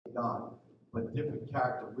God, but different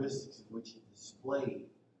characteristics in which he displayed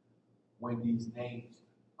when these names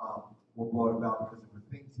were brought about, because there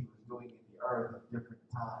were things he was doing in the earth at different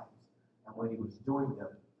times. And when he was doing them,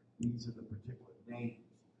 these are the particular names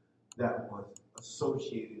that was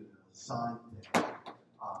associated and assigned to him.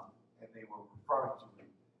 And they were referring to him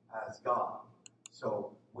as God.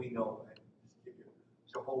 So we know, and just give you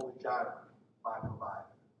Jehovah Jireh, my provider.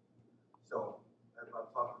 So as I'm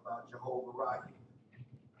talking about Jehovah Rapha,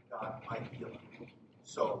 God, my healer.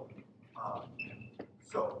 So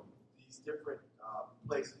these different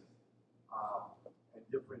places and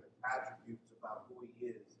different attributes about who he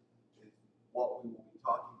is what we will be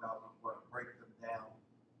talking about. We're going to break them down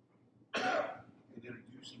and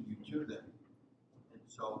introducing you to them. And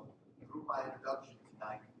so, through my introduction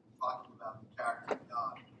tonight, talking about the character of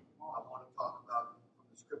God, I want to talk about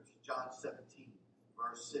from the scripture, John 17,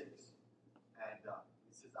 verse 6. And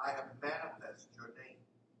it says, I have manifested your name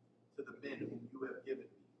to the men whom you have given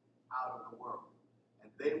me out of the world.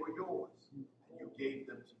 And they were yours, and you gave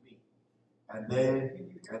them to me. And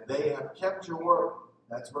they have kept your word.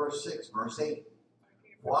 That's verse 6. Verse 8.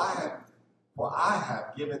 For I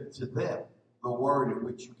have given to them the word in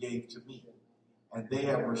which you gave to me. And they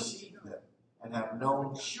have received them, and have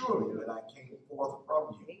known surely that I came forth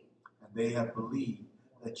from you. And they have believed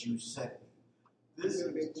that you sent me. This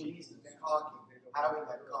is Jesus talking, having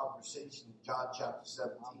that conversation in John chapter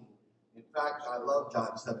 17. In fact, I love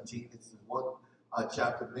John 17. It's the one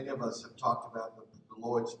chapter many of us have talked about, the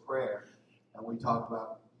Lord's Prayer. And we talked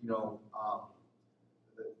about,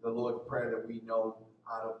 the Lord's Prayer that we know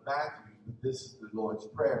out of Matthew. But this is the Lord's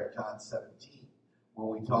Prayer, John 17. When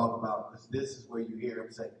we talk about, because this is where you hear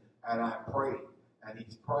him say, and I prayed. And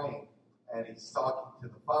he's praying. And he's talking to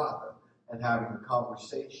the Father and having a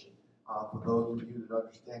conversation. For those of you that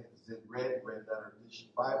understand, it's in red letter edition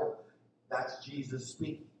Bible. That's Jesus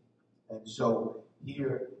speaking. And so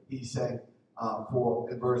here he's saying,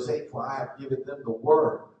 in verse 8, for I have given them the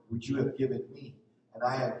word which you have given me, and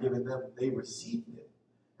I have given them, they received it,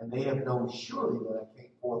 and they have known surely that I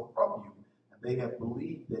came forth from you, and they have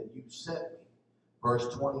believed that you sent me.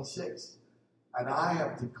 Verse 26, and I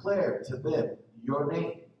have declared to them your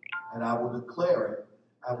name, and I will declare it,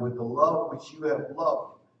 and with the love which you have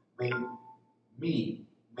loved, may be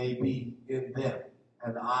in them,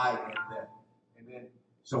 and I in them. And then,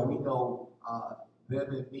 so we know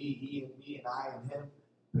them and me, he and me, and I and him,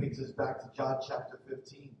 brings us back to John chapter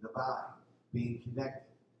 15, the vine, being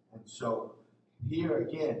connected. And so here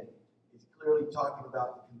again, he's clearly talking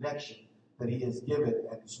about the connection that he has given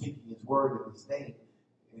and speaking his word in his name.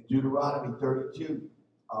 In Deuteronomy 32,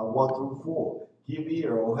 1 through 4, give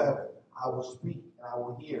ear, O heaven, I will speak and I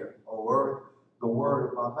will hear, O earth, the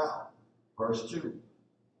word of my mouth. Verse 2,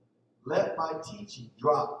 let my teaching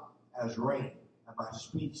drop as rain, and my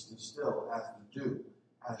speech distill as the dew,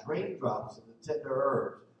 as raindrops in the tender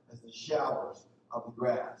herbs, as the showers of the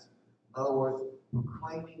grass. In other words,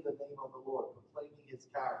 proclaiming the name of the Lord, proclaiming his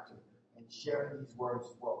character, and sharing these words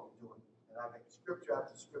is what we're doing. And I think scripture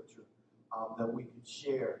after scripture that we could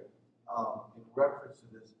share in reference to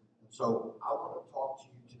this. And so I want to talk to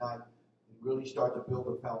you tonight and really start to build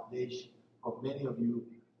a foundation for many of you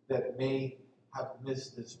that may have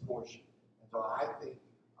missed this portion. And so I think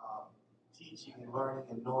teaching and learning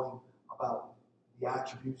and knowing about the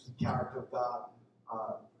attributes, the character of God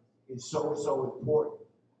is so important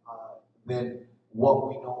than what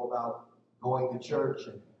we know about going to church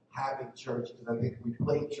and having church. Because I think we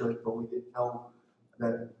played church, but we didn't know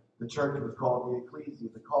that the church was called the ecclesia,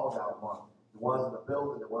 the called out one. It wasn't a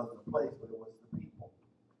building, it wasn't a place, but it was the people.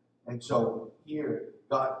 And so here,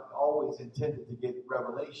 God always intended to give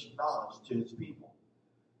revelation knowledge to his people.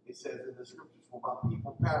 It says in the scriptures, for my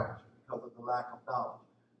people perish because of the lack of knowledge.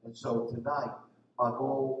 And so tonight, my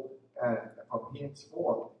goal from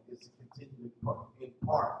henceforth is to continue to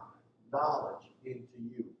impart knowledge into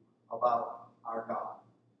you about our God.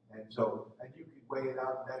 And so, and you can weigh it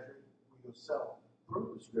out and measure it for yourself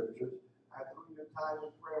through the scriptures and through your time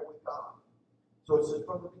in prayer with God. So it says,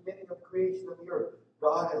 from the beginning of creation of the earth,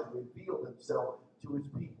 God has revealed himself to his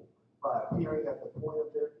people by appearing at the point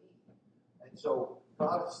of their need. And so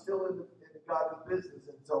God is still in the godly business,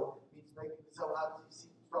 and so he's making himself, how does he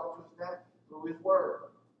seek to talk to us now? Through his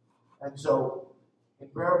word. And so,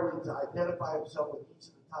 invariably, to identify himself with each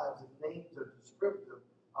of the times, and names are descriptive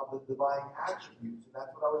of the divine attributes, and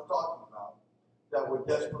that's what I was talking about, that were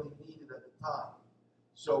desperately needed at the time.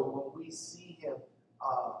 So when we see him,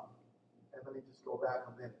 and let me just go back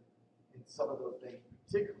a minute, in some of those names,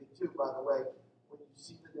 particularly too, by the way, when you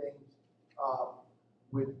see the names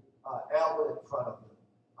with El in front of them,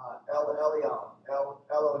 El Elyon, El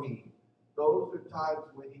Elohim, Those are times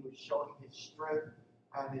when he was showing his strength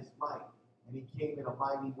and his might. And he came in a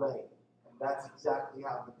mighty way. And that's exactly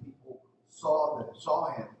how the people saw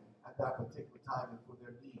him at that particular time and for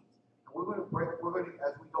their needs. And we're going to,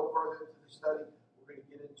 as we go further into the study, we're going to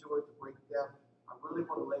get into it to break it down. I really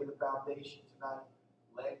want to lay the foundation tonight,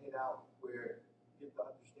 laying it out where you get to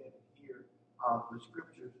understand and hear the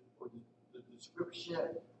scriptures, or the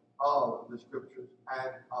description of the scriptures and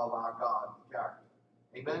of our God, the character.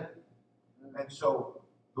 Amen? And so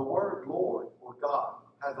the word Lord or God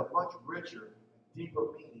has a much richer, deeper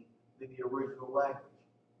meaning than the original language.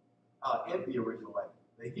 In the original language,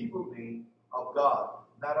 the Hebrew name of God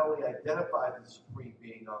not only identifies the supreme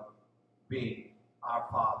being of being our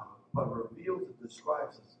Father, but reveals and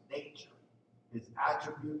describes his nature, his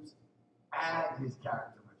attributes, and his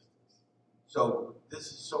characteristics. So this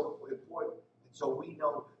is so important. And so we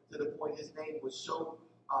know to the point his name was so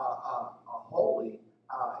holy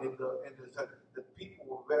in the sense that people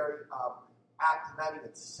were very apt to not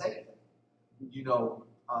even say it. You know,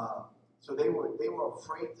 so they were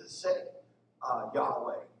afraid to say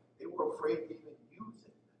Yahweh. They were afraid to even use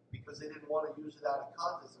it because they didn't want to use it out of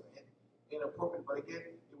context and inappropriate. But again,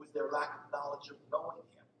 it was their lack of knowledge of knowing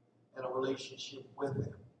him and a relationship with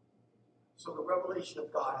him. So the revelation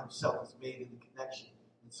of God himself is made in the connection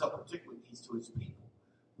in some particular needs to his people.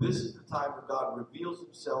 This is the time when God reveals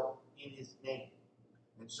himself in his name.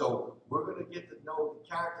 And so we're going to get to know the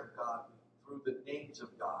character of God through the names of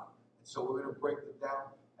God. And so we're going to break them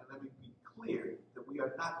down. And let me be clear that we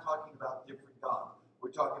are not talking about different gods.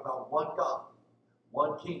 We're talking about one God,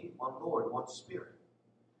 one King, one Lord, one Spirit.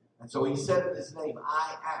 And so he said in his name,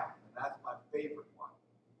 I am. And that's my favorite one.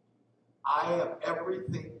 I am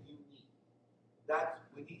everything you need. That's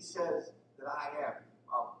when he says that I am.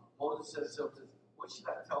 Moses says something. What should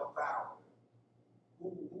I tell Pharaoh?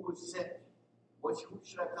 Who was sent me? Who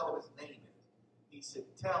should I tell him his name is? He said,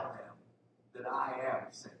 tell him that I am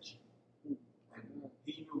sent you. And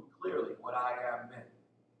he knew clearly what I am meant.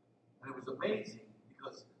 And it was amazing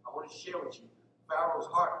because I want to share with you, Pharaoh's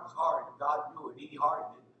heart was hard. God knew it. He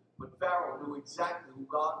hardened it. But Pharaoh knew exactly who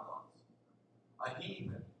God was. A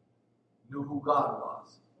heathen knew who God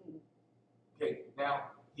was. Okay, now,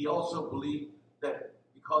 he also believed that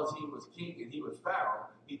because he was king and he was Pharaoh,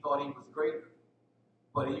 he thought he was greater.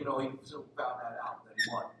 But, he soon found that out that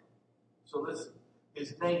he wasn't. So listen,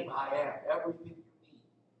 his name, I am, everything you need.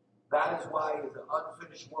 That is why it's an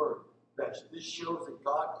unfinished word. That this shows that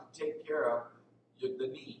God could take care of the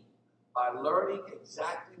need. By learning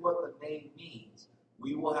exactly what the name means,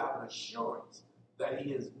 we will have an assurance that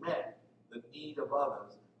he has met the need of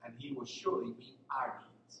others, and he will surely meet our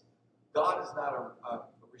needs. God is not a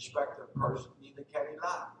respecter of person, neither can he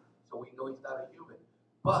lie. So we know he's not a human.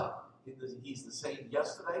 But he's the same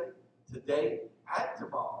yesterday, today, and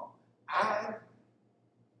tomorrow. And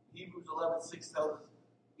Hebrews 11:6 tells us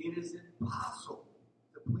it is impossible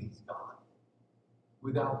to please God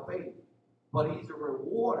without faith. But he's a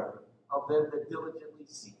rewarder of them that diligently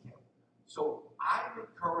seek him. So I'm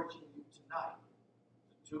encouraging you tonight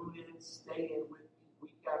to tune in, stay in with me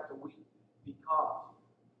week after week, because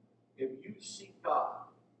if you seek God,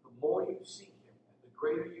 the more you seek him and the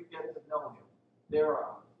greater you get to know him, there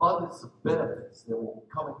are abundance of benefits that will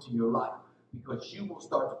come into your life, because you will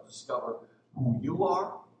start to discover who you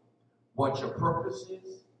are, what your purpose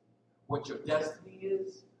is, what your destiny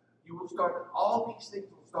is. You will start, all these things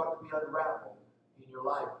will start to be unraveled in your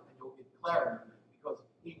life, and you'll get clarity, because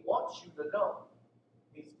he wants you to know.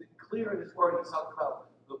 He's been clear in his word. He's talked about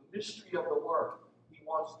the mystery of the word. He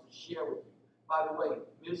wants to share with you. By the way,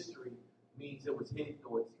 mystery means it was hidden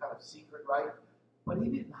or it's kind of secret, right? But he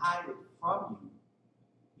didn't hide it from you.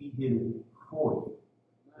 He hid it for you.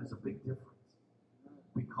 There's a big difference,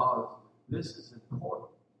 because this is important.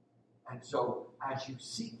 And so as you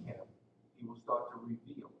seek him, he will start to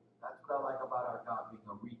reveal. That's what I like about our God being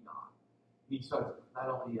a re-God. He starts not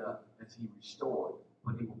only as he restored,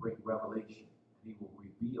 but he will bring revelation, and he will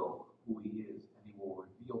reveal who he is, and he will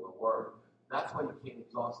reveal the word. That's why you can't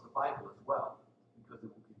exhaust the Bible as well, because it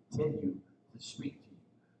will continue to speak to you.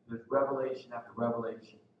 There's revelation after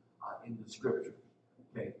revelation in the scriptures.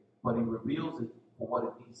 Okay, but he reveals it for what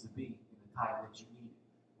it needs to be in the time that you need it,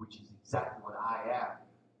 which is exactly what I am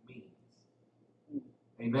means.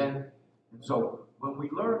 Amen? And so when we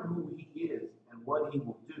learn who he is and what he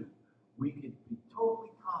will do, we can be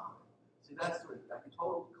totally confident. See, that's that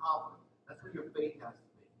total confidence. That's where your faith has to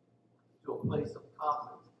be. To a place of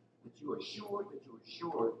confidence. That you are assured,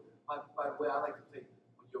 By the way, I like to say,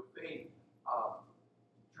 when your faith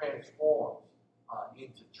transforms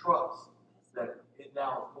into trust, that it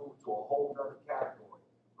now has moved to a whole other category,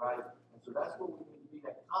 right? And so that's what we need to be,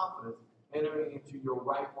 that confidence entering into your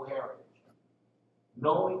rightful heritage,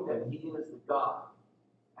 knowing that He is the God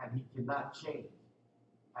and He cannot change.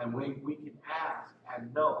 And we can ask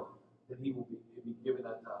and know that He will be given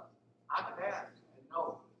unto us. I can ask and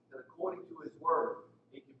know that according to His word,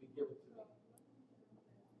 it can be given to me.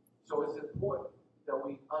 So it's important that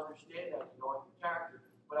we understand that, knowing the character.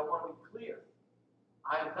 But I want to be clear.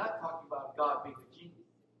 I am not talking about God being a genie.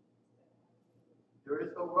 There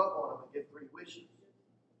is no rub on Him and get 3 wishes.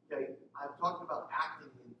 Okay? I'm talking about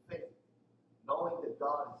acting in faith, knowing that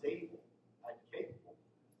God is able and capable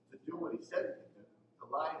to do what He said He can do, to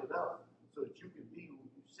line it up so that you can be who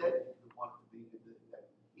you said you want to be, that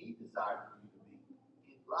He desired for you to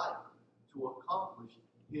be in life to accomplish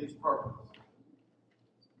His purpose.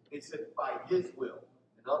 It's by His will.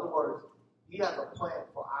 In other words, He has a plan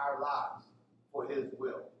for our lives, for His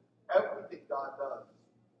will. Everything God does is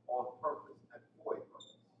on purpose and for a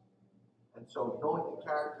purpose. And so knowing the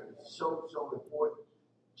character is so, so important.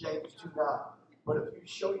 James 2:9. But if you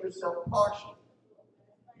show yourself partial,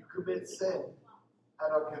 you commit sin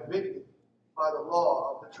and are convicted by the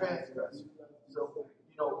law of the transgressor. So,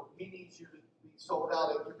 He needs you to be sold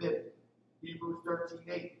out and committed. Hebrews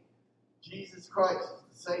 13:8. Jesus Christ is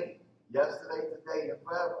the same yesterday, today, and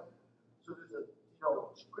forever. So there's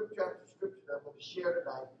a scripture after scripture that I'm going to share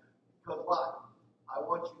tonight. Because why? I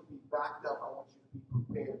want you to be backed up. I want you to be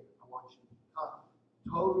prepared. I want you to be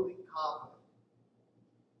totally confident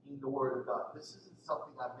in the Word of God. This isn't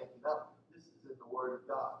something I'm making up. This is in the Word of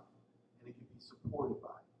God. And it can be supported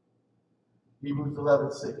by it. Hebrews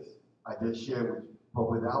 11:6. I just shared with you.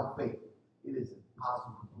 But without faith, it is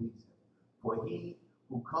impossible to please Him. For he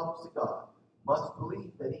who comes to God must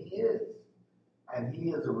believe that He is, and He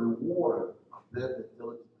is a rewarder of them that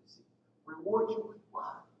diligently seek. Reward you with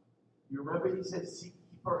what? You remember He said, seek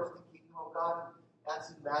ye first the kingdom of God? That's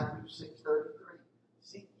in Matthew 6:33.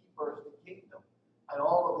 Seek ye first the kingdom and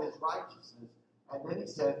all of His righteousness. And then He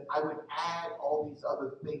said, I would add all these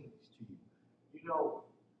other things to you.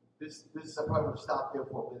 This I probably will stop there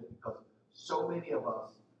for a minute because so many of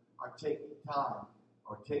us are taking time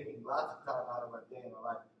or taking lots of time out of our day and our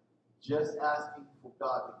life just asking for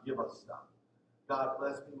God to give us stuff. God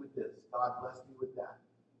bless me with this. God bless me with that.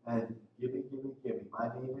 And give me. My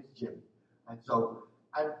name is Jimmy. And so,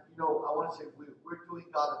 I want to say we're doing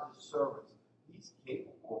God a disservice. He's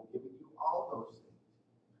capable of giving you all those things.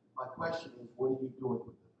 My question is, what are you doing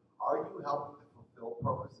with them? Are you helping to fulfill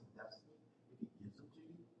purpose and destiny if He gives them to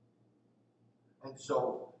you? And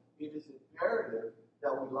so, it is imperative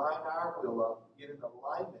that we line our will up, get in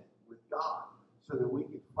alignment with God, so that we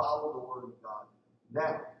can follow the Word of God.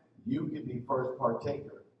 Now, you can be first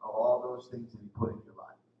partaker of all those things that He put in your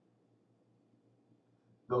life.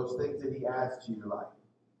 Those things that He adds to your life.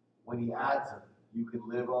 When He adds them, you can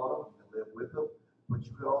live on them, you can live with them, but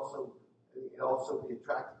you could also be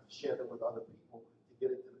attracted to share them with other people to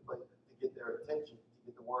get it to the place, to get their attention, to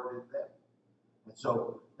get the Word in them. And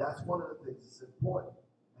so that's one of the things that's important.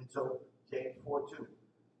 And so James 4:2.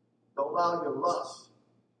 Don't allow your lust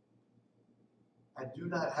and do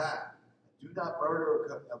not have, do not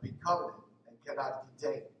murder or be covenant and cannot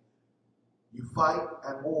contain. You fight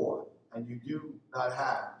and war and you do not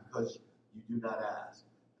have because you do not ask.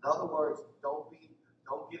 In other words, don't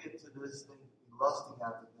get into this thing, lusting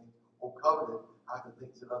after things or coveting after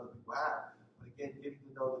things that other people have. But again, getting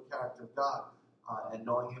to know the character of God and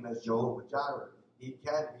knowing Him as Jehovah Jireh, He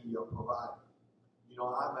can be your provider.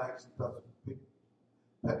 I'm actually that's a big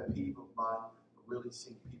pet peeve of mine. Really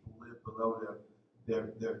seeing people live below their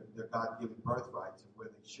God-given birthrights and where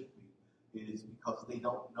they should be is because they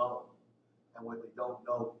don't know. And when they don't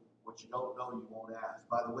know, what you don't know, you won't ask.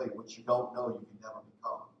 By the way, what you don't know, you can never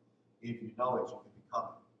become. If you know it, you can become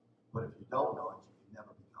it. But if you don't know it, you can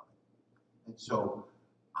never become it. And so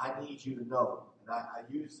I need you to know, and I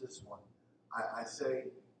use this one. I say,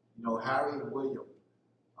 Harry and William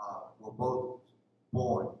were both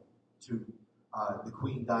born to the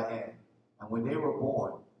Queen Diane. And when they were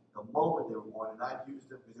born, the moment they were born, and I used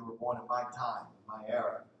them because they were born in my time, in my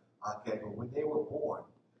era, but when they were born,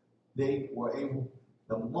 they were able,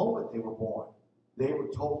 the moment they were born, they were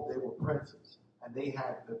told they were princes, and they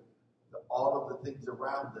had all of the things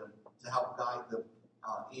around them to help guide them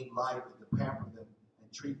in life and to pamper them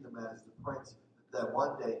and treat them as the prince, that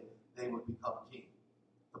one day they would become king.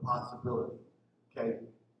 The possibility. Okay?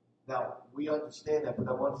 Now, we understand that, but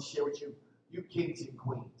I want to share with you, you kings and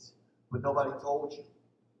queens, but nobody told you.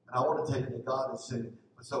 And I want to tell you that God has said,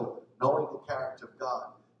 so knowing the character of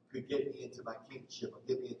God could get me into my kingship, or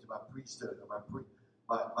get me into my priesthood, or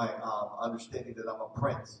my understanding that I'm a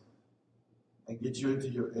prince, and get you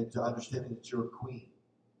into understanding that you're a queen,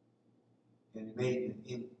 and maiden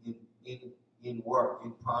in work,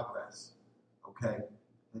 in progress. Okay?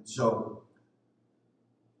 And so,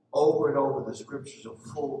 over and over, the scriptures are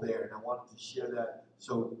full there, and I wanted to share that.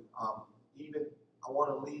 So, even I want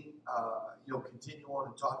to lead, continue on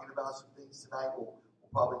and talking about some things tonight. We'll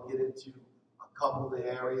probably get into a couple of the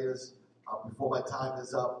areas before my time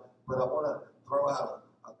is up, but I want to throw out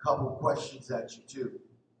a couple of questions at you too.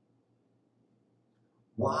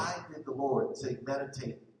 Why did the Lord say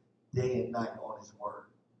meditate day and night on His Word?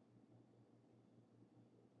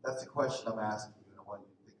 That's the question I'm asking you, and I want you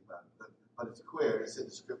to think about it. But it's clear. It's in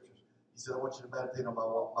the scriptures. He said, I want you to meditate on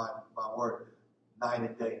my Word night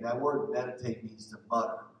and day. And that word meditate means to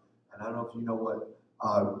mutter. And I don't know if you know what,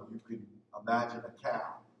 you can imagine a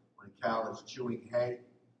cow. When a cow is chewing hay,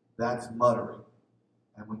 that's muttering.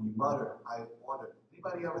 And when you mutter, I wonder,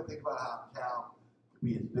 anybody ever think about how a cow could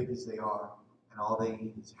be as big as they are and all they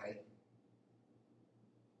eat is hay?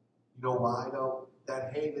 You know why, though?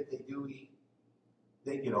 That hay that they do eat,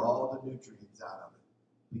 they get all the nutrients out of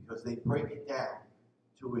it because they break it down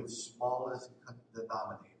to its smallest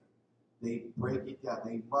denominator. They break it down.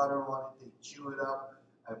 They mutter on it. They chew it up.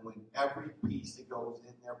 And when every piece that goes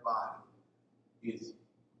in their body is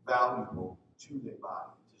valuable to their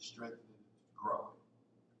body to strengthen it, to grow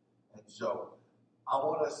it. And so I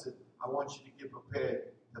want you to get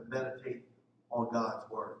prepared to meditate on God's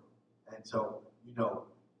Word. And so,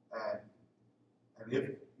 and if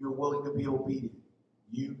you're willing to be obedient,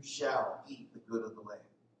 you shall eat the good of the land.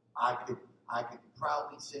 I could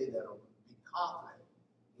proudly say that or be confident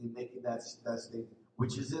in making that statement,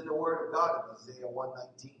 which is in the Word of God in Isaiah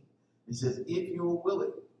 1:19. It says, if you are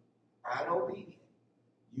willing and obedient,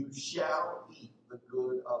 you shall eat the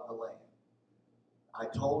good of the land. I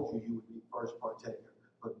told you would be first partaker,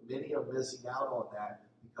 but many are missing out on that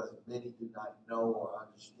because many do not know or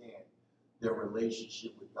understand their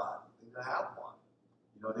relationship with God. They don't have one.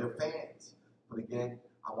 They're fans. But again,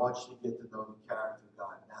 I want you to get to know the character of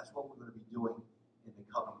God. And that's what we're going to be doing in the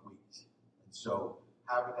coming weeks. And so,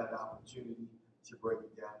 having that opportunity to break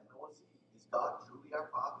it down. And I want to see, is God truly our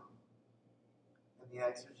Father? And the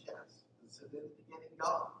answer is yes. It's in the beginning,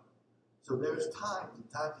 God. So there's times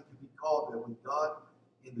it can be called that when God,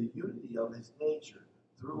 in the unity of His nature,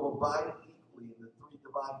 through abiding equally in the three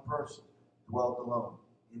divine persons, dwelt alone.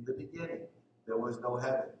 In the beginning, there was no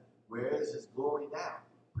heaven. Where is His glory now?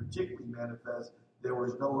 Particularly manifest, there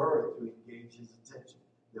was no earth to engage His attention.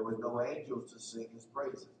 There was no angels to sing His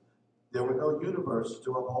praises. There were no universes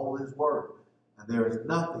to uphold His word. And there is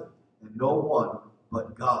nothing and no one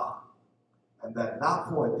but God. And that not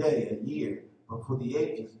for a day, a year, but for the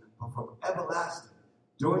ages, but from everlasting,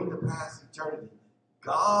 during the past eternity,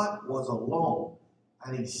 God was alone,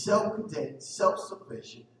 and He's self-contained,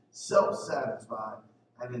 self-sufficient, self-satisfied,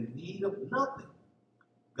 and in need of nothing.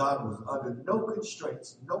 God was under no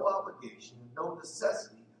constraints, no obligation, and no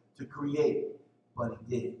necessity to create, but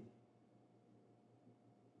He did.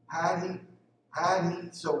 Had he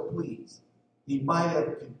so pleased, He might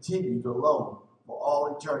have continued alone for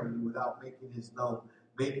all eternity without making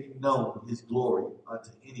known His glory unto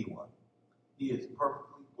anyone. He is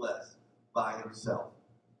perfectly blessed by Himself.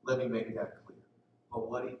 Let me make that clear. But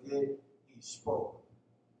what He did, He spoke.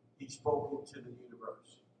 He spoke into the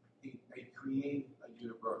universe. He created a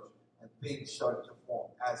universe, and things started to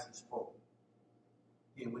form as He spoke.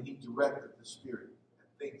 And when He directed the Spirit, and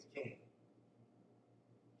things came.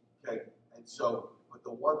 Okay, and so, but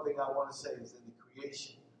the one thing I want to say is in the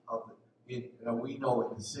creation of it, and we know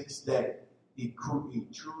in the sixth day, He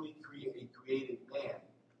truly created man,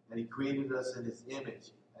 and He created us in His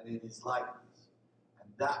image and in His likeness. And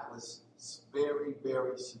that was very,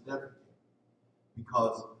 very significant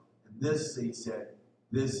because in this, He said,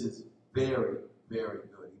 this is very, very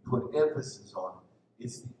good. He put emphasis on it.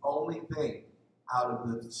 It's the only thing out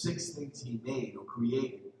of the six things He made or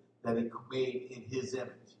created that He made in His image.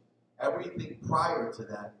 Everything prior to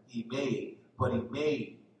that He made, but He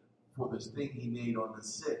made for this thing He made on the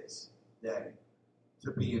sixth day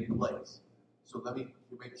to be in place. So let me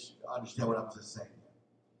make sure you understand what I'm just saying here.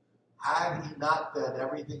 Had He not done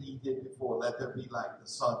everything He did before, let there be light, the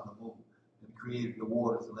sun, the moon, and created the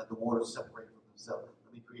waters, and let the waters separate from themselves.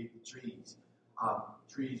 Let me create the trees.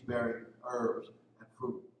 Trees bearing herbs and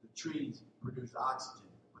fruit. The trees produce oxygen,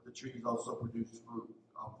 but the trees also produce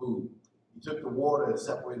food. He took the water and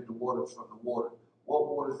separated the waters from the water. What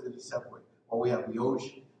waters did He separate? Well, we have the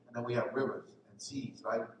ocean, and then we have rivers and seas,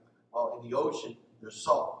 right? Well, in the ocean, there's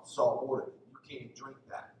salt water. You can't drink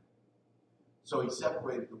that. So He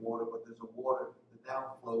separated the water, but there's a water that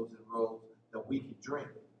now flows in rows that we can drink.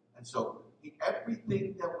 And so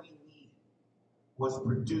everything that we need was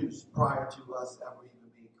produced prior to us ever even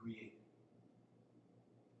being created.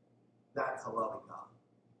 That's a loving God.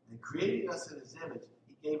 And creating us in his image,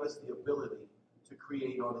 he gave us the ability to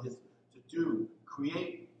create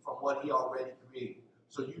create from what he already created.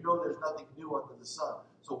 So you know there's nothing new under the sun.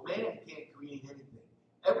 So man can't create anything.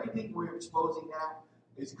 Everything we're exposing now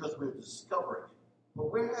is because we're discovering it.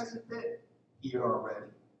 But where has it been? Here already,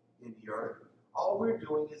 in the earth. All we're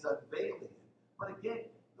doing is unveiling it. But again,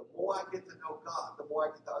 the more I get to know God, the more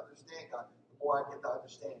I get to understand God, the more I get to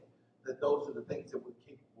understand that those are the things that we're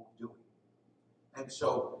capable of doing. And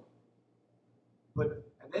so,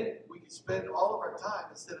 and then we can spend all of our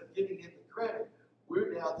time, instead of giving him the credit,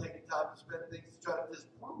 we're now taking time to spend things to try to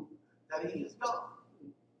disprove that he is God.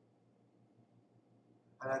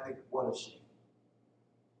 And I think, what a shame.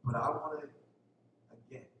 But I want to,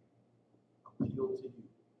 again, appeal to you,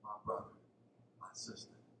 my brother, my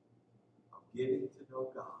sister, of getting to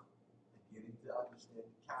know God and getting to understand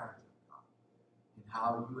the character of God and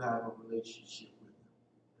how you have a relationship with him,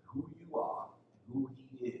 and who you are and who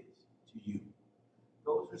he is to you.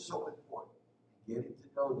 Those are so important. And getting to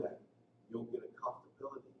know that, you'll get a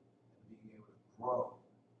comfortability in being able to grow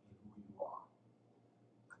in who you are.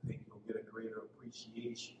 I think you'll get a greater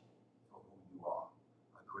appreciation for who you are,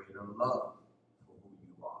 a greater love for who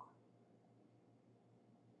you are.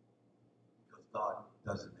 Because God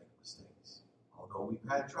doesn't make mistakes. Although we've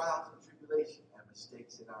had trials and tribulation and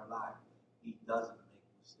mistakes in our life, he doesn't make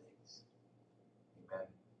mistakes. Amen.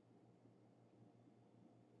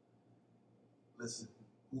 Listen,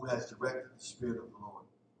 who has directed the Spirit of the Lord?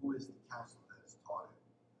 Who is the counselor that has taught him?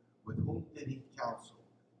 With whom did he counsel?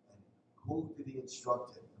 And who did he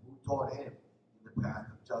instruct him? And who taught him in the path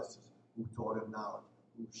of justice? Who taught him knowledge?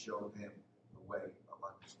 Who showed him the way of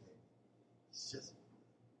understanding? It's just,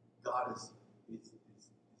 God is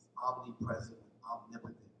omnipresent,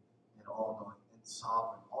 omnipotent, and all-knowing, and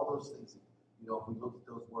sovereign. All those things, if we look at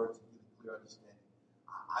those words and get a clear understanding,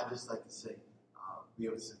 I just like to say, be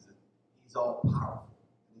able to say that he's all powerful,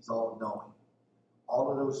 and he's all knowing. All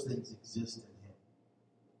of those things exist in him.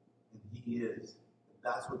 And he is. And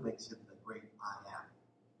that's what makes him the great I am.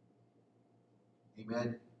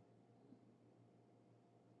 Amen.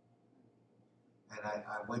 And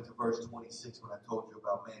I went to verse 26 when I told you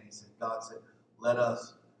about man. He said, God said, let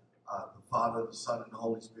us, the Father, the Son, and the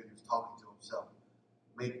Holy Spirit, who's talking to himself,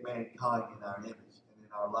 make mankind in our image and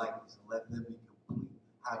in our likeness, and let them be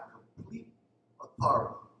have complete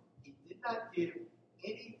authority. He did not give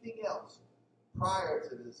anything else prior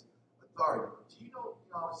to this authority. Do you know,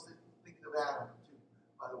 I was thinking of Adam too.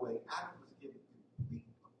 By the way, Adam was given complete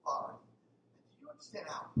authority. And do you understand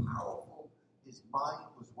how powerful his mind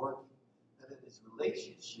was working? And in his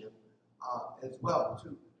relationship as well,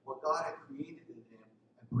 too, what God had created in him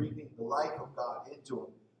and breathing the life of God into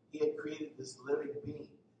him, he had created this living being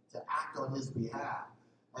to act on his behalf.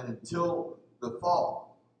 And until the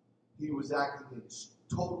fall, he was acting in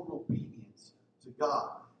total obedience to God.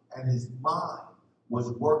 And his mind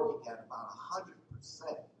was working at about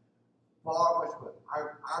 100%, far much more.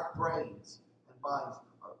 Our brains and minds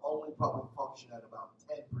are only probably function at about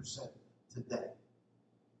 10% today.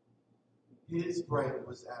 His brain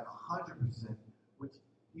was at 100%, which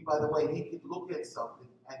he, by the way, he could look at something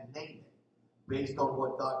and name it based on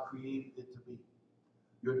what God created it to be.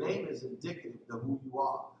 Your name is indicative of who you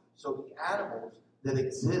are. So the animals that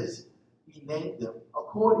exist, he named them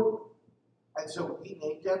accordingly. And so he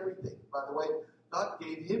named everything. By the way, God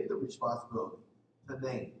gave him the responsibility to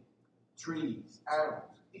name trees,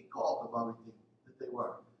 animals. He called them everything that they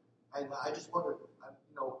were. And I just wondered,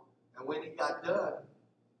 and when he got done,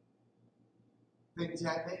 things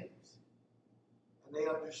had names. And they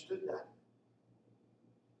understood that.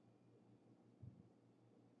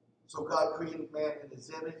 So God created man in his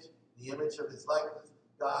image, the image of his likeness.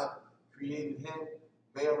 God created him,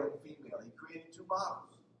 male and female. He created two models.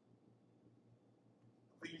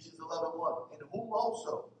 Ephesians 11:1, in whom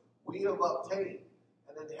also we have obtained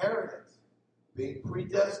an inheritance, being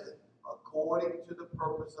predestined according to the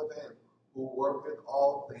purpose of him who worketh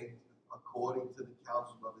all things according to the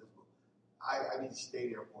counsel of his will. I need to stay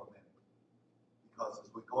there for a minute, because as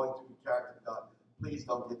we're going through the character of God, please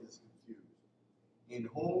don't get this confused. In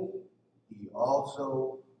whom he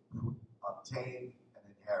also obtained an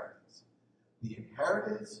inheritance. The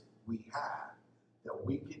inheritance we have that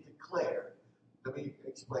we can declare. Let me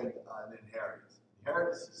explain an inheritance.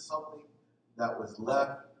 Inheritance is something that was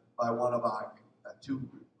left by one of our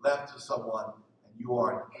left to someone, and you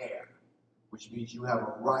are an heir, which means you have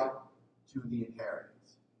a right to the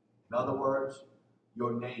inheritance. In other words,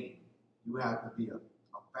 your name, you have to be a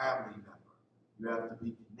family member. You have to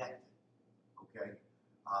be connected. Okay?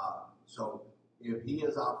 So if he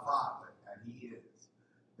is our Father, and he is,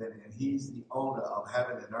 and he's the owner of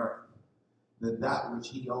heaven and earth, then that which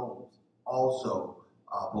he owns also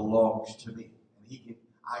belongs to me. And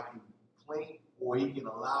I can claim, or he can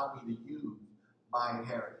allow me to use my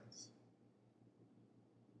inheritance.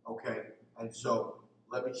 Okay? And so,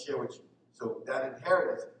 let me share with you. So, that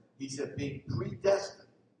inheritance, he said, being predestined.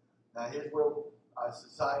 Now, here's where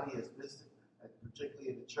society has missed it, and particularly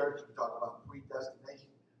in the church, we talk about predestination.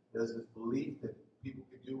 There's this belief that people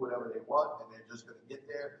can do whatever they want and they're just going to get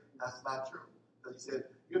there. That's not true. Because he said,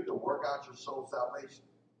 you have to work out your soul salvation.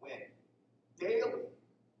 When? Daily.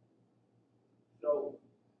 So,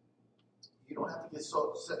 you don't have to get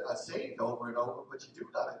saved over and over, but you do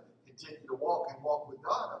got to continue to walk with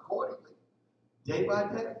God accordingly, day by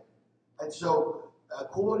day. And so,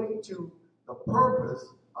 according to the purpose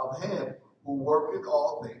of him who worketh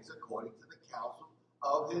all things according to the counsel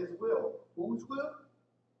of his will. Whose will?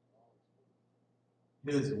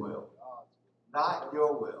 His will. Not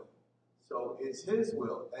your will. So it's his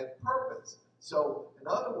will and purpose. So, in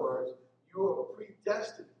other words, you are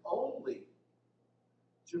predestined only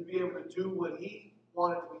to be able to do what he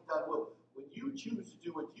wanted to be done with. When you choose to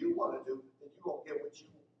do what you want to do, then you won't get what you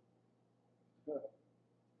want.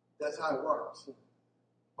 That's how it works.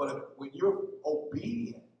 But when you're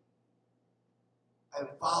obedient and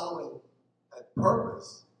following that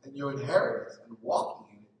purpose and your inheritance and walking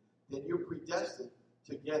in it, then you're predestined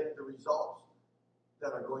to get the results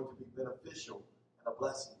that are going to be beneficial and a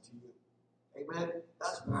blessing to you. Amen?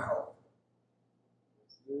 That's powerful.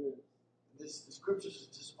 The scriptures is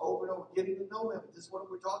just over and over, getting to know him. This is what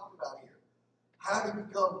we're talking about here. Having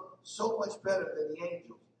become so much better than the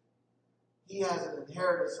angels, he has an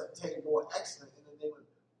inheritance obtained more excellent in the name of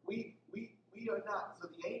we are not. So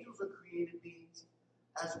the angels are created beings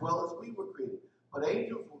as well as we were created. But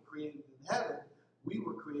angels were created in heaven. We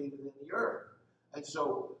were created in the earth. And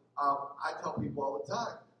so I tell people all the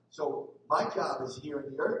time, so my job is here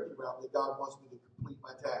in the earthly realm that God wants me to complete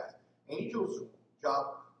my task. Angels'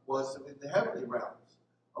 job was in the heavenly realms.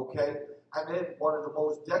 Okay? And then one of the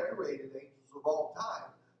most decorated angels of all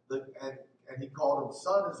time, and he called him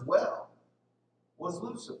son as well, was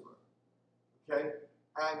Lucifer. Okay?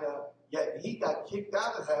 And yet he got kicked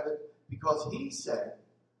out of heaven because he said,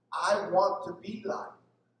 I want to be like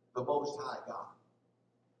the Most High God.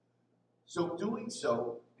 So doing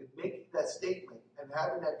so, and making that statement, and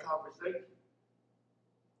having that conversation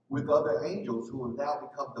with other angels who have now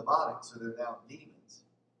become demonic, so they're now demons.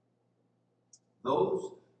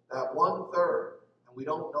 Those, that 1/3, and we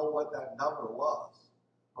don't know what that number was,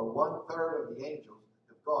 but 1/3 of the angels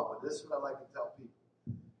have gone. But this is what I like to tell people.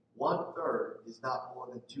 1/3 is not more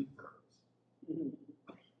than 2/3.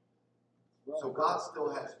 So God still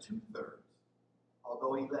has 2/3,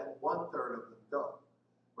 although he let 1/3 of them go.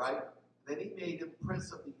 Right? Then he made him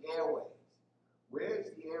prince of the airways. Where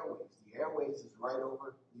is the airways? The airways is right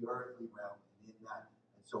over the earthly realm and in that.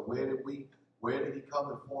 And so where did he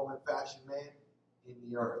come and form and fashion man? In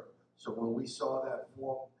the earth. So when we saw that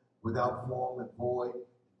form without form and void,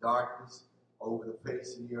 darkness over the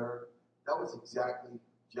face of the earth, that was exactly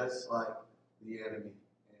just like the enemy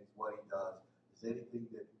and what he does. Is anything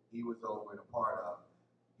that he was over and a part of,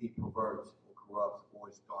 he perverts or corrupts or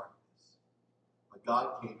is darkness. But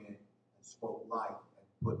God came in and spoke light and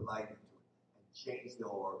put light into it and changed the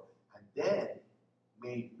order and then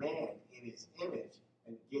made man in his image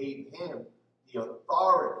and gave him the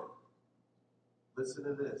authority. Listen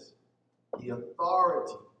to this. The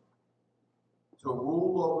authority to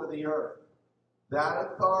rule over the earth.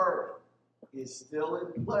 That authority is still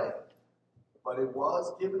in play, but it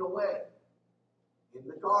was given away in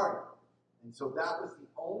the garden. And so that was the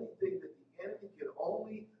only thing that the enemy could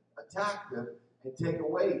only attack them and take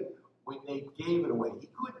away when they gave it away. He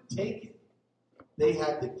couldn't take it. They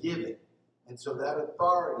had to give it. And so that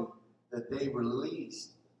authority that they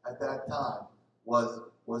released at that time was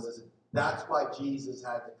that's why Jesus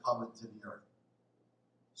had to come into the earth.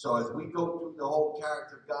 So as we go through the whole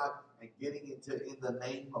character of God and getting into in the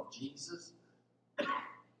name of Jesus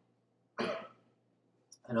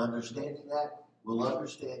and understanding that, we'll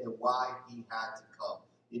understand that why he had to come.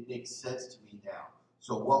 It makes sense to me now.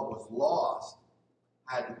 So what was lost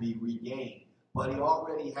had to be regained. But he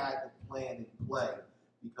already had the plan in play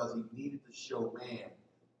because he needed to show man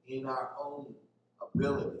in our own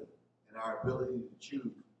ability and our ability to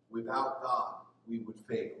choose. Without God, we would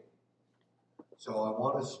fail. So I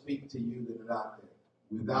want to speak to you that are out there.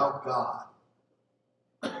 Without God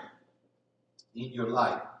in your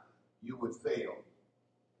life, you would fail.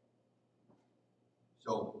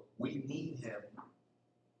 So we need him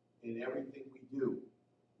in everything we do.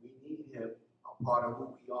 We need him a part of who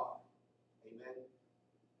we are. Amen?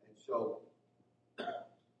 And so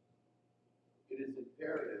it is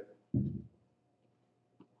imperative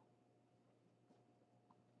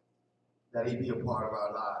that he be a part of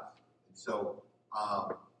our lives. And so,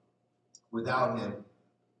 without him,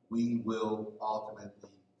 we will ultimately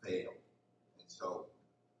fail. And so,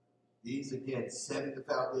 these again, setting the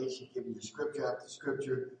foundation, giving you scripture after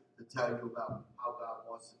scripture to tell you about how God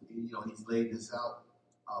wants to be. He's laid this out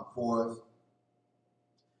for us.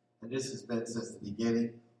 And this has been since the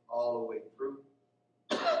beginning, all the way through.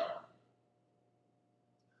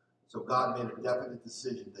 So God made a definite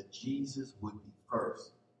decision that Jesus would be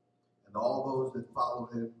first. And all those that follow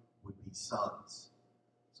him would be sons.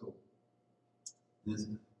 So, this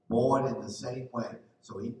born in the same way.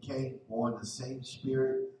 So he came born the same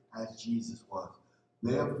spirit as Jesus was.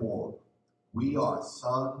 Therefore, we are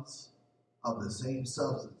sons of the same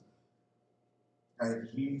substance as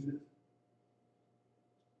Jesus,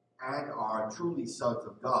 and are truly sons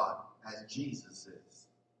of God as Jesus is.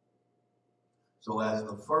 So as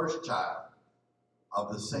the first child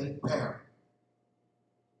of the same parent,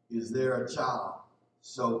 is there a child?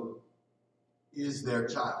 So is their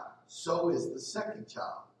child. So is the second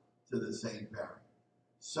child to the same parent.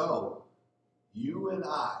 So you and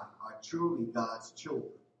I are truly God's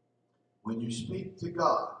children. When you speak to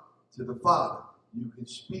God, to the Father, you can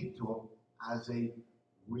speak to him as a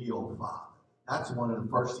real Father. That's one of the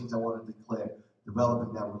first things I want to declare,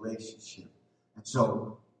 developing that relationship. And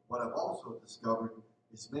so what I've also discovered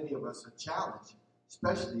is many of us are challenged,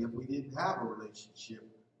 especially if we didn't have a relationship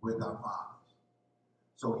with our fathers.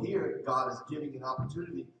 So here, God is giving an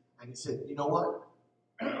opportunity, and he said, you know what?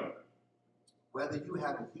 Whether you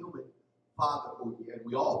had a human father, and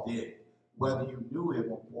we all did, whether you knew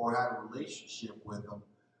him or had a relationship with him,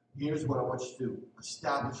 here's what I want you to do.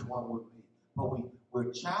 Establish one with me. But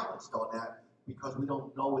we're challenged on that because we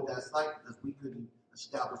don't know what that's like, because we couldn't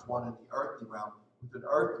establish one in the earthly realm with an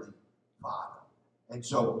earthly father. And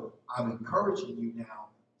so I'm encouraging you now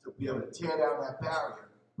to be able to tear down that barrier,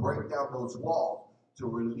 break down those walls, to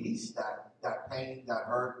release that pain, that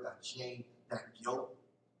hurt, that shame, that guilt,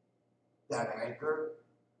 that anger,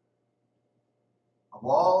 of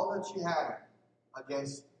all that you had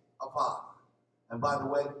against a father. And by the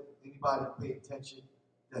way, anybody pay attention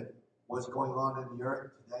that what's going on in the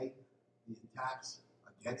earth today, the attacks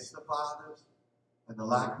against the fathers and the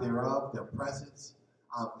lack thereof, their presence,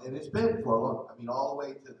 and it's been for a long, all the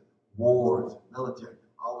way to wars, military,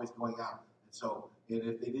 always going out. And so, and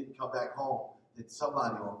if they didn't come back home, then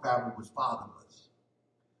somebody or family was fatherless.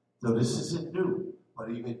 So this isn't new, but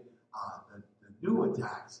even the new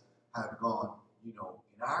attacks have gone, in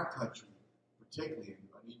our country, particularly,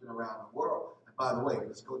 and even around the world. And by the way,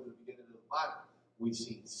 let's go to the beginning of the Bible. We've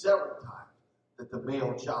seen several times that the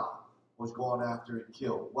male child was gone after and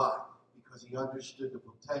killed. Why? Because he understood the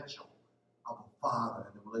potential of a father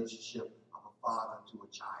and the relationship of a father to a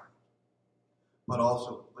child.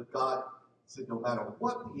 But God said, no matter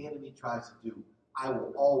what the enemy tries to do, I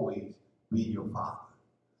will always be your father.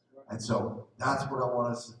 And so that's what I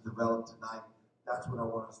want us to develop tonight. That's what I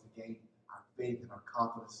want us to gain our faith and our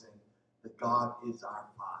confidence in, that God is our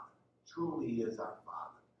Father, truly is our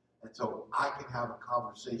Father. And so I can have a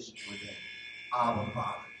conversation with him. Abba,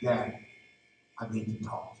 Father, Dad, I need to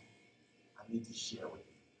talk to you. I need to share with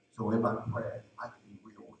you. So in my prayer, I can be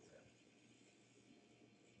real with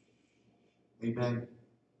him. Amen.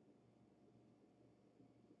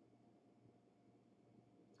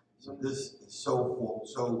 So this is so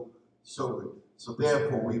good. So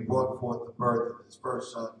therefore, we brought forth the birth of his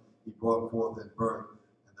first son. He brought forth in birth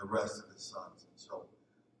and the rest of his sons. And so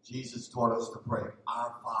Jesus taught us to pray,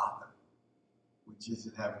 our Father, which is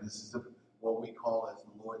in heaven. This is what we call as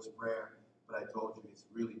the Lord's Prayer. But I told you it's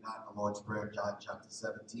really not the Lord's Prayer. John chapter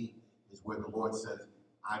 17 is where the Lord says,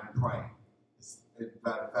 I'm praying. In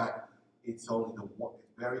fact, it's only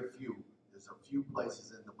it's very few. There's a few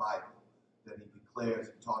places in the Bible that he declares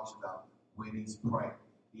and talks about when he's praying.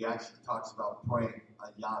 He actually talks about praying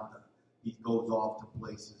ayanda. He goes off to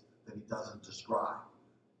places that he doesn't describe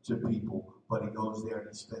to people, but he goes there and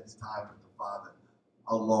he spends time with the Father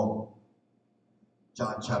alone.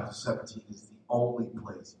 John chapter 17 is the only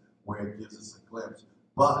place where it gives us a glimpse.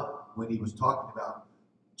 But when he was talking about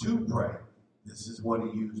to pray, this is what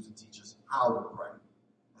he used to teach us how to pray.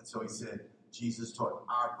 And so he said, Jesus taught,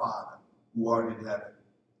 our Father who art in heaven.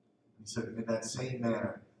 He said, in that same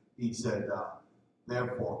manner, he said,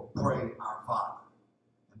 therefore, pray our Father.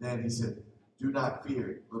 And then he said, do not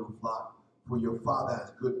fear, little flock, for your Father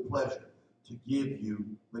has good pleasure to give you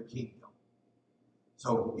the kingdom.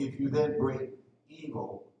 So if you then bring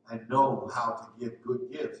evil and know how to give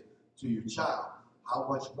good gifts to your child, how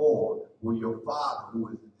much more will your Father who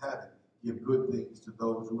is in heaven give good things to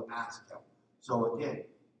those who ask him? So again,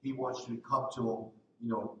 he wants you to come to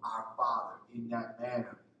him, our Father, in that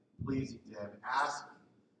manner, pleasing to him, asking.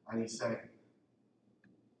 And he's saying,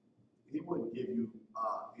 he wouldn't give you,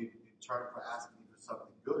 in turn for asking you for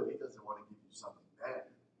something good, he doesn't want to give you something bad.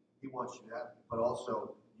 He wants you to have, but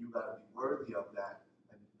also you got to be worthy of that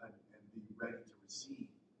and be ready to receive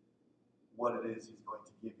what it is he's going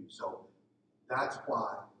to give you. So that's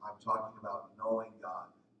why I'm talking about knowing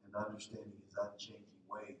God and understanding his unchanging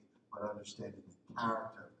ways, but understanding the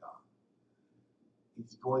character of God.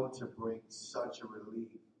 It's going to bring such a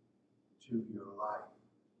relief to your life.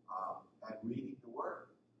 And reading the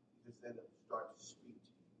Word, because then it'll start to speak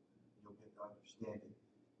to you. You'll get to understand it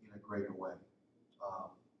in a greater way. A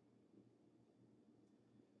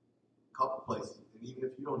couple places, and even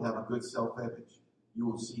if you don't have a good self-image, you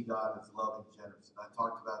will see God as loving, generous. And I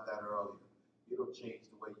talked about that earlier. It'll change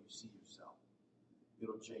the way you see yourself.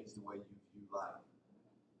 It'll change the way you view life.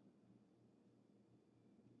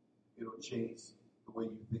 It'll change the way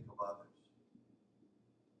you think of others.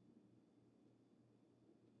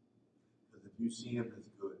 Because if you see him as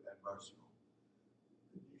good and merciful,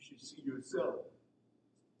 then you should see yourself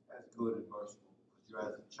as good and merciful. Because you're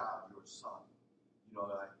as a child, you're a son. You know,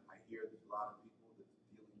 I hear there's a lot of people that's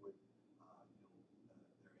dealing with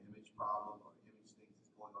their image problem or image things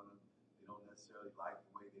that's going on. They don't necessarily like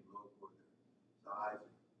the way they look or their eyes.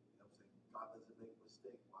 You know, saying God doesn't make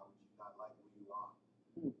mistakes. Why would you not like who you are?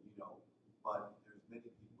 You know, but there's many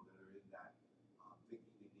people that are in that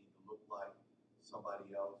thinking they need to look like somebody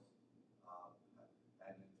else.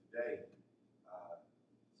 And today,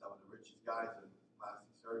 some of the richest guys are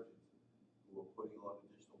plastic surgeons who are putting on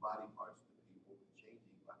additional body parts to people,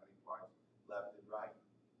 changing body parts left and right,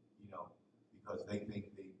 you know, because they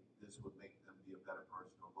think this would make them be a better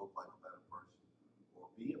person or look like a better person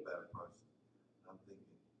or be a better person. And I'm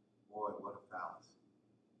thinking, boy, what a fallacy.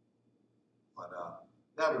 But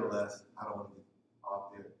nevertheless, I don't want to get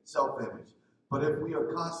off there. Self-image. But if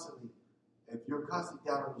you're constantly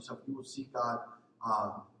down on yourself, you will see God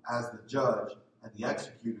as the judge and the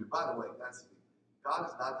executor. By the way, that's the thing. God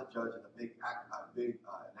is not the judge and an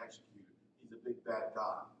executor. He's a big bad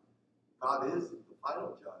God. God is the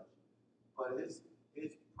final judge, but his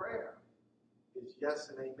prayer is yes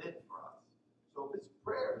and amen for us. So if his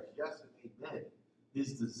prayer is yes and amen,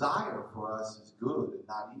 his desire for us is good and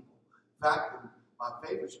not evil. In fact, my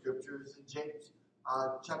favorite scripture is in James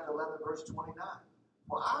chapter 11, verse 29.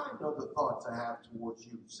 For I know the thoughts I have towards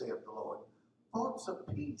you, saith the Lord. Thoughts of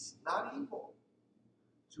peace, not evil,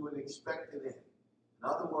 to an expected end. In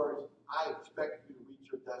other words, I expect you to reach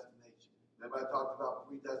your destination. Remember I talked about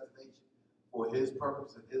predestination for his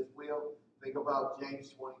purpose and his will? Think about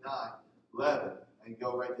James 29:11 and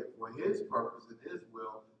go right there. For his purpose and his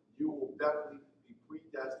will, you will definitely be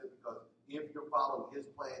predestined, because if you're following his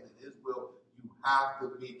plan and his will, you have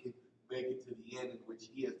to make it to the end in which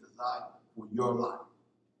he has designed for your life.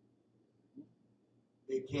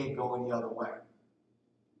 It can't go any other way.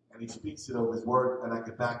 And he speaks it over his word, and I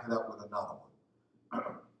can back it up with another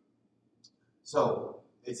one. So,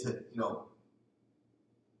 it's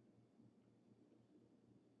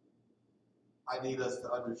I need us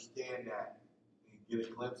to understand that and get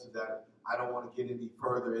a glimpse of that. I don't want to get any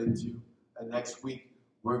further into next week.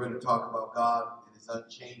 We're going to talk about God and his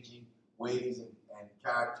unchanging ways and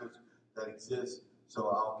characters that exist. So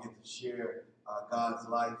I'll get to share God's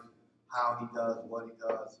life, how he does,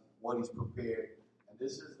 what he's prepared. And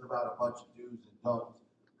this isn't about a bunch of do's and don'ts,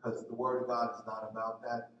 because the word of God is not about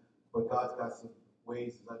that. But God's got some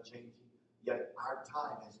ways that's unchanging. Yet our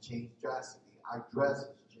time has changed drastically. Our dress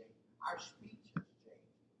has changed. Our speech has changed.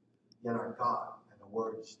 Yet our God and the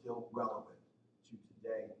word is still relevant to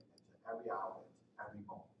today and to every hour and to every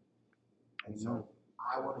moment. And so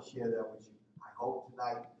I want to share that with you. I hope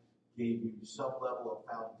tonight gave you some level of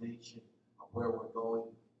foundation of where we're going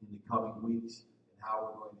in the coming weeks and how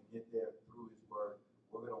we're going to get there through his word.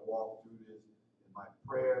 We're going to walk through this. And my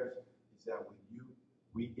prayers is that when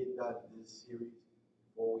we get done in this series,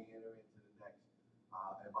 before we enter into the next,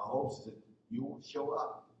 and my hopes is that you will show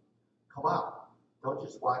up. Come out. Don't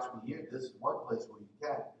just watch me here. This is one place where you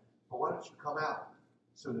can. But why don't you come out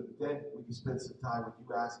so that then we can spend some time with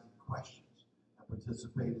you asking questions and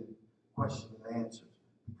participate in questions and answers,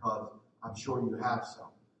 because I'm sure you have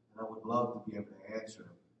some, and I would love to be able to answer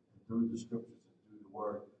them through the scriptures and through the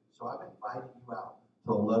word. So I'm inviting you out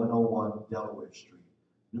to 1101 Delaware Street,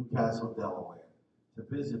 Newcastle, Delaware, to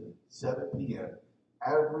visit me 7 p.m.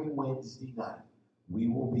 every Wednesday night. We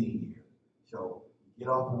will be here. So get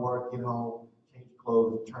off of work, get home, change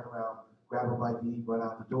clothes, turn around, grab a bite to eat, run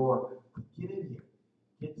out the door. But get in here.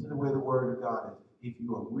 Get to where the word of God is. If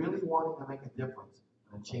you are really wanting to make a difference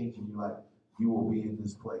and a change in your life, you will be in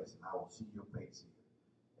this place, and I will see your face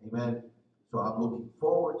here. Amen. So I'm looking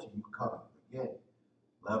forward to you coming. Again,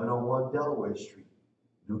 1101 Delaware Street,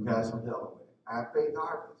 Newcastle, Delaware. At Faith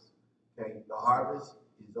Harvest. Okay, the harvest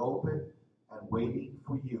is open and waiting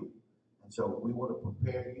for you. And so we want to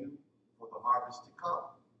prepare you for the harvest to come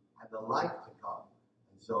and the life to come.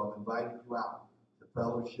 And so I'm inviting you out to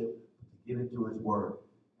fellowship, to get into his word,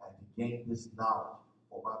 and to gain this knowledge.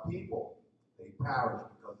 For my people, they perish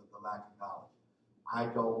because of the lack of knowledge. I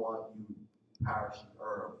don't want you perishing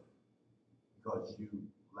early because you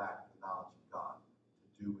lack the knowledge of God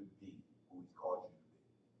to do and be who he's called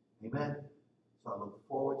you to be. Amen? So I look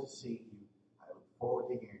forward to seeing you. I look forward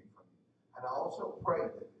to hearing from you. And I also pray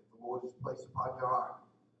that if the Lord has placed upon your heart,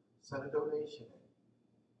 send a donation in.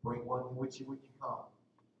 Bring one with you when you come.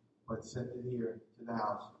 But send it here to the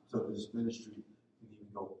house so this ministry can even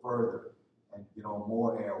go further and get on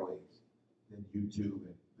more airwaves than YouTube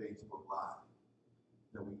and Facebook Live.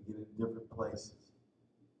 That we can get in different places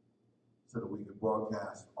so that we can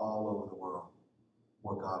broadcast all over the world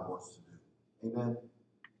what God wants to do. Amen.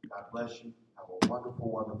 God bless you. Have a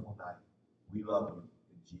wonderful, wonderful night. We love you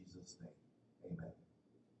in Jesus' name. Amen.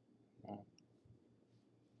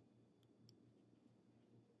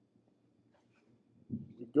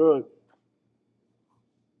 Good.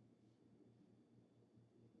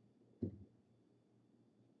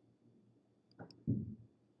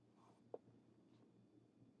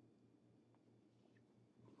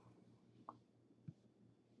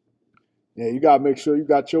 Yeah, you gotta make sure you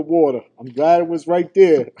got your water. I'm glad it was right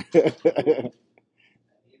there.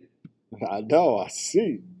 I know, I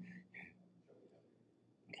see.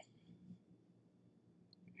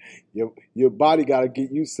 Your body gotta get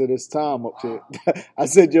used to this time up here. I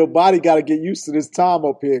said your body gotta get used to this time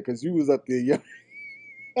up here because you was up there.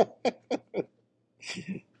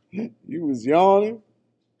 You was yawning.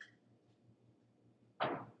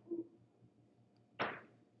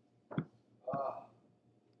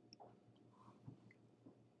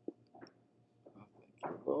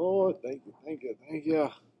 Oh, thank you, thank you, thank you.